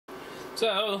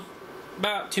So,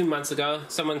 about 2 months ago,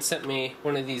 someone sent me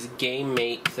one of these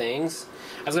Gamate things.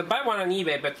 I was going to buy one on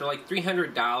eBay, but they're like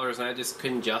 $300, and I just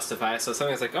couldn't justify it. So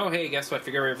someone's like, oh, hey, guess what? If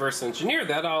you're going to reverse engineer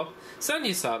that, I'll send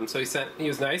you some. So he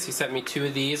was nice. He sent me 2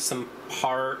 of these, some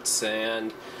parts,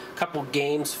 and a couple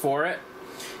games for it.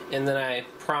 And then I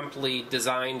promptly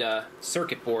designed a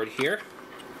circuit board here.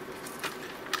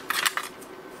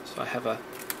 So I have a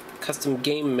custom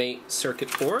Gamate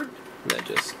circuit board that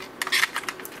just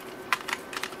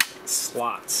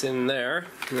slots in there,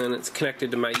 and then it's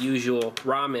connected to my usual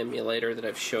ROM emulator that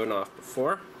I've shown off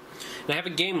before. And I have a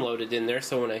game loaded in there,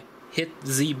 so when I hit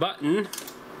the Z button,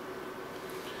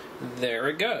 there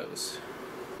it goes.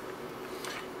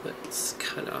 But it's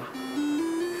kind of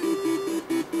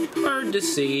hard to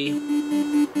see.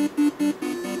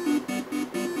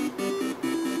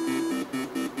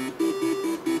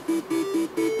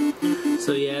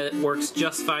 So yeah, it works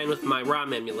just fine with my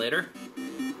ROM emulator.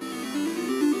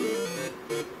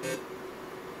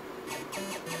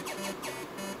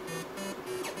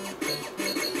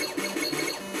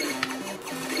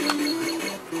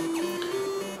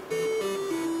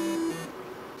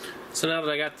 So now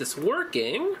that I got this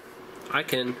working, I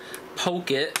can poke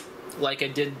it like I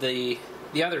did the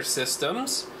other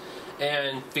systems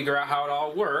and figure out how it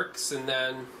all works, and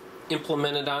then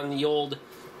implement it on the old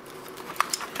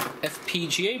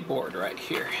FPGA board right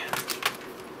here.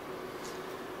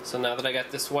 So now that I got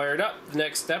this wired up, the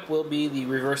next step will be the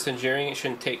reverse engineering. It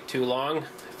shouldn't take too long.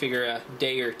 I figure a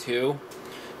day or two,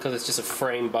 because it's just a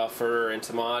frame buffer and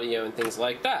some audio and things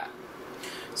like that.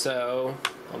 So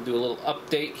I'll do a little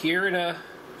update here in a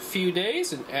few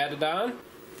days and add it on.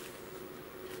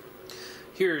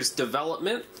 Here's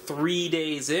development 3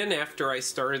 days in after I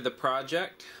started the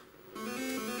project.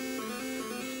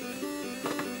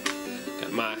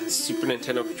 Got my Super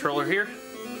Nintendo controller here.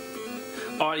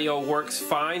 Audio works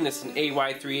fine. This is an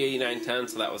AY38910,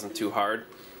 so that wasn't too hard.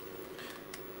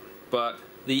 But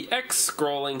the X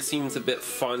scrolling seems a bit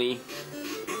funny.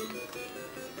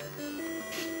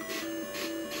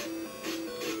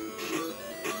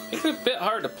 It's a bit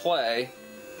hard to play,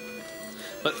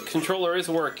 but the controller is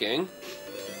working.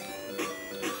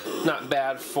 Not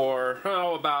bad for,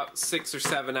 about 6 or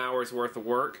 7 hours worth of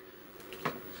work.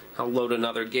 I'll load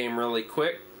another game really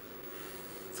quick.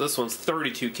 So this one's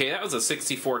 32K. That was a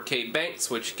 64K bank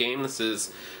switch game. This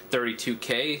is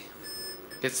 32K.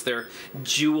 It's their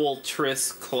Jewel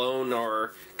Tris clone,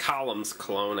 or Columns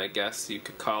clone, I guess you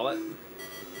could call it.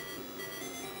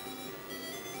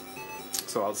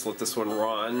 So I'll just let this one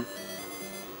run.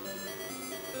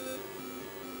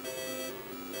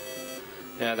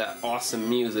 Yeah, that awesome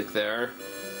music there.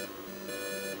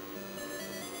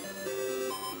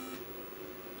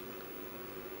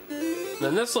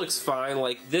 And this looks fine.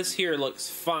 Like, this here looks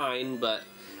fine, but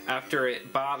after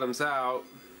it bottoms out,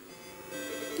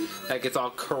 that gets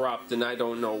all corrupt, and I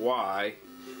don't know why.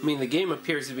 I mean, the game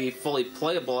appears to be fully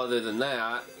playable other than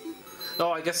that.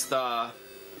 Oh, I guess the...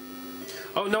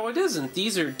 Oh, no, it isn't.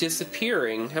 These are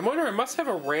disappearing. I wonder, I must have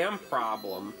a RAM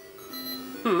problem.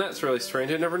 That's really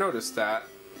strange. I never noticed that.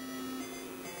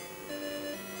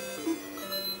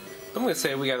 I'm going to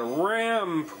say we got a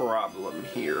RAM problem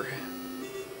here.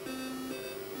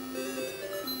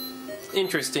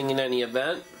 Interesting in any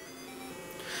event.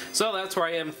 So that's where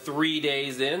I am 3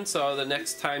 days in. So the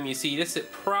next time you see this,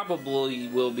 it probably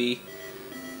will be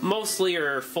mostly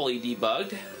or fully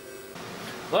debugged.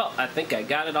 Well, I think I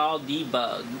got it all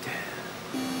debugged.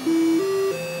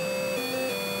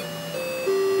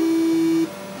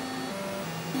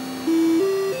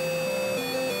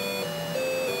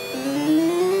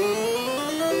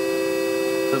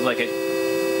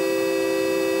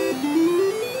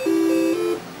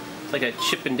 It's like a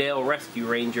Chippendale Rescue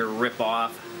Ranger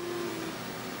ripoff.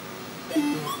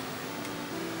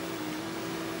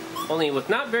 Only with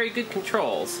not very good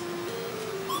controls.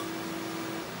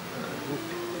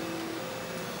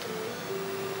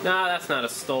 Nah, that's not a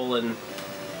stolen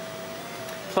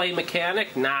play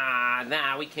mechanic.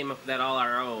 Nah, we came up with that all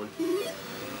our own.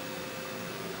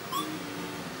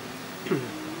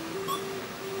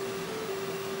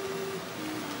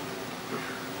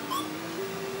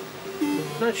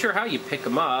 Not sure how you pick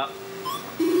them up.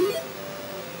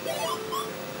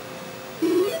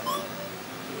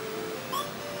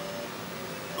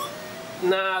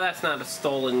 Nah, that's not a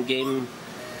stolen game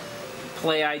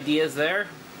play ideas there.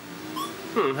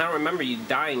 I don't remember you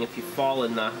dying if you fall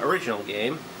in the original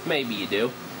game. Maybe you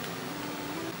do.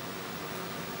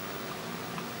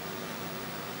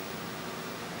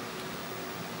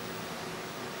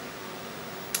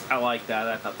 I like that.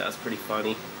 I thought that was pretty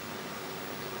funny.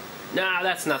 Nah,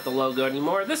 that's not the logo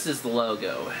anymore. This is the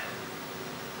logo.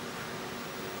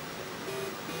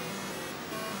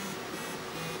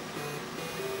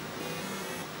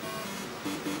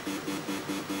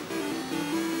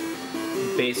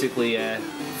 basically a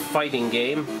fighting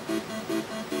game.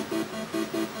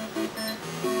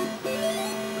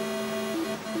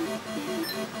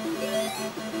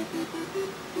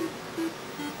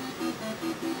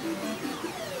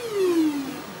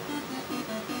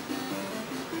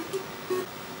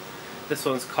 This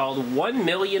one's called 1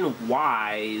 Million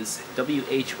Whys,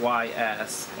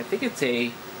 W-H-Y-S. I think it's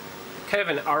a kind of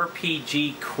an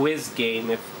RPG quiz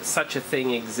game, if such a thing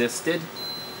existed.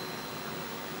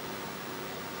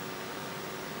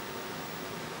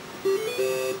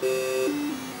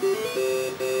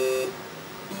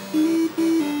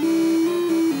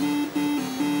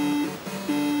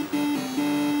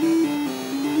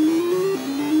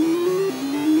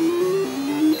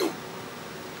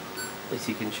 At least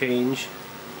you can change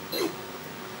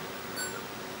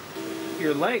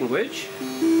your language.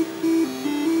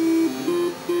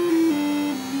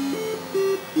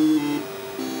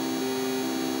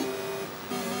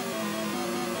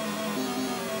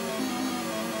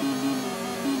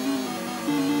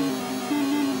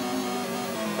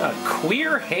 A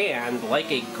queer hand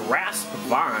like a grasp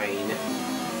vine.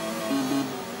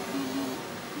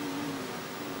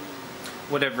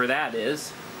 Whatever that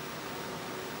is.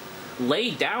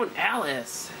 Lay down,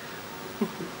 Alice.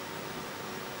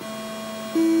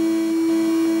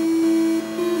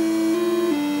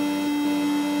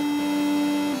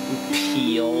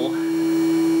 Peel.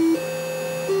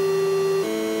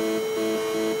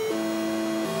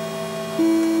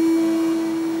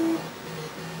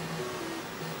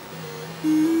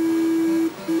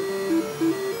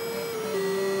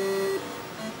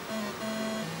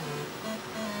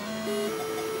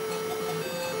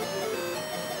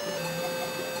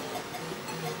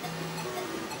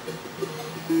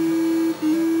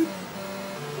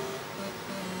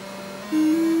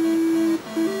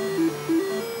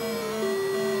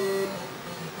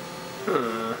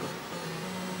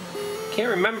 Can't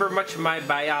remember much of my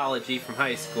biology from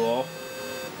high school.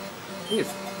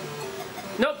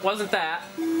 Nope, wasn't that.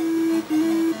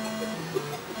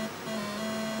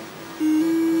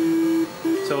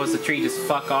 So was the tree just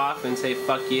fuck off and say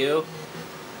fuck you?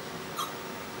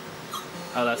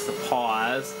 Oh, that's the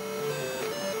pause.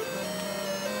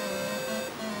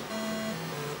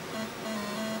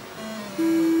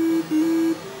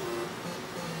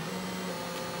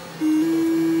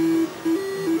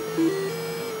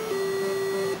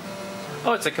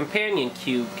 Oh, it's a companion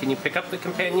cube. Can you pick up the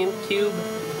companion cube?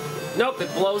 Nope,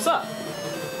 it blows up.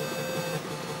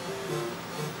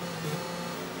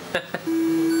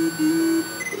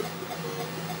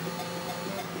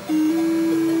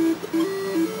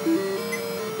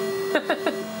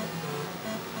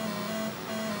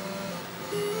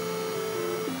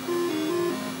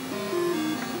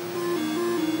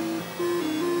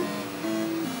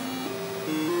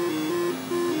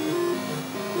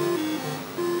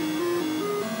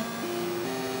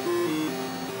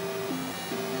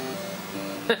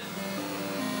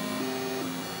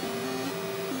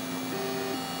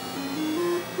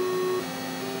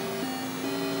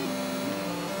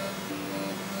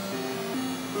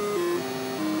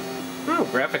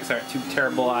 Graphics aren't too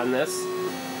terrible on this.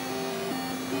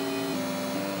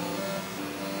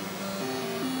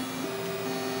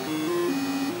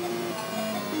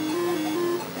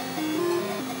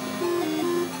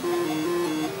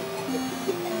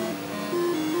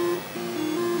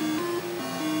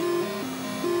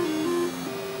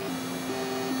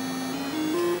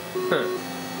 Huh.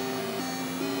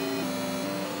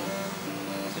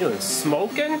 Is he doing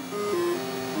smoking?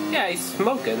 Yeah, he's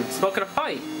smoking. Smoking a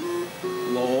pipe.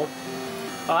 Lol.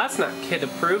 Oh, that's not kid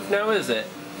approved now, is it?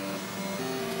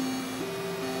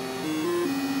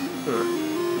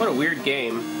 What a weird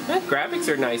game. Graphics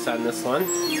are nice on this one.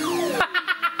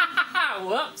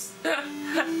 Whoops.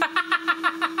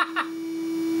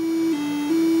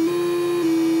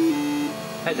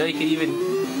 I know you could even...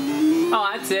 Oh,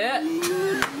 that's it?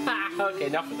 Okay,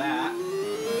 enough of that.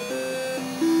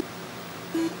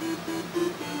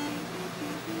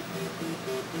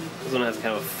 This one has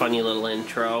kind of a funny little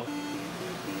intro.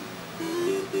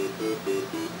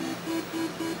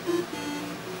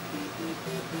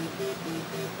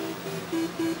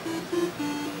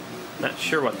 Not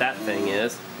sure what that thing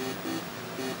is.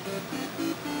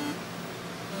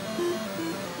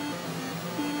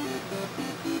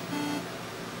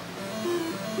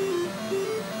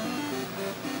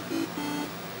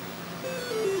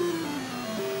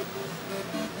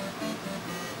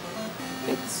 I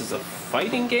think this is a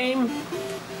fighting game? Too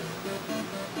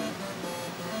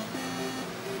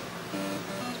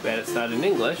bad it's not in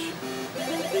English.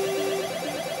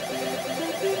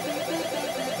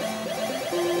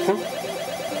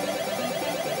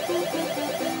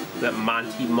 That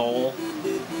Monty Mole.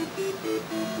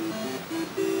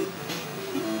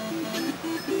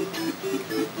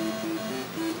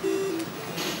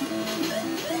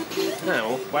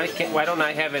 Oh, why don't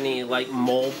I have any like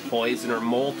mole poison or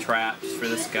mole traps for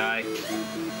this guy?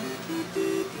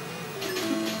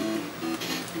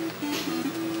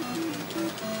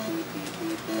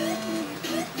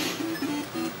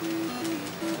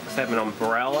 Looks like an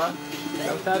umbrella. Is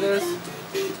that what that is?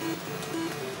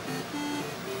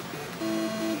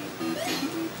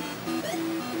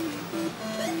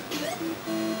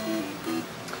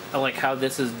 I like how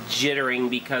this is jittering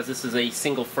because this is a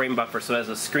single frame buffer, so as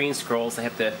the screen scrolls I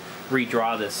have to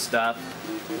redraw this stuff.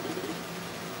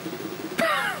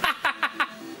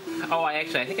 Oh, I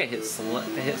think I hit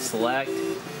select.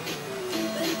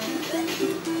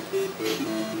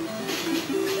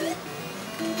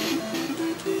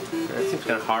 That seems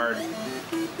kind of hard.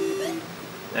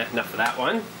 Enough of that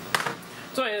one.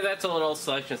 So anyway, that's a little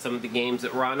selection of some of the games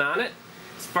that run on it.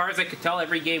 As far as I could tell,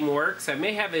 every game works. I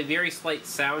may have a very slight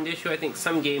sound issue. I think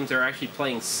some games are actually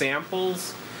playing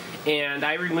samples, and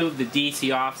I removed the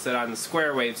DC offset on the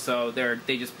square wave, so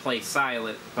they just play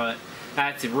silent. But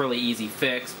that's a really easy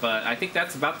fix. But I think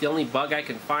that's about the only bug I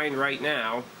can find right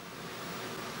now.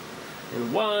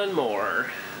 And one more.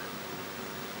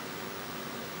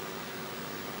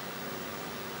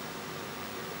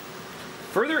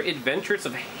 Further Adventures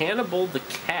of Hannibal the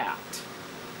Cat.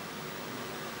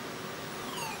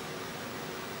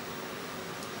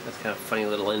 That's kind of a funny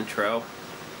little intro.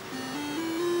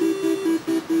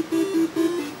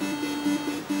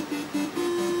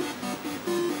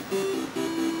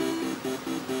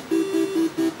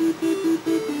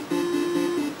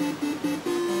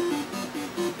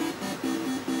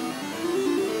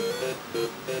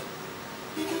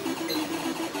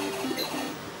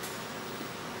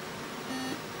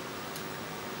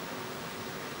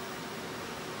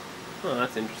 Oh,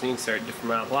 that's interesting. Start different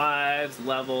amount of lives,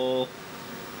 level,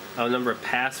 number of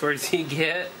passwords you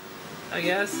get, I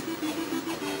guess.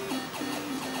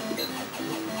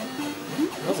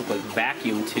 Those look like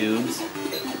vacuum tubes.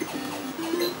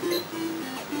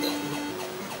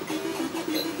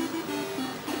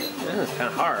 Yeah, that's kind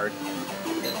of hard.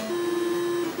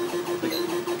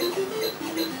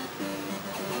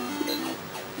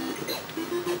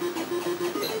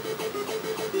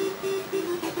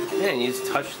 Man, you just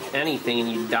touch anything and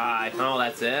you die. Oh,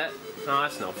 that's it? Oh,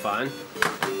 that's no fun.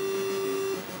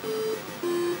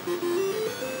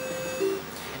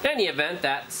 In any event,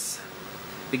 that's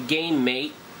the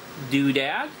Gamate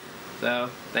doodad. So,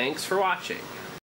 thanks for watching.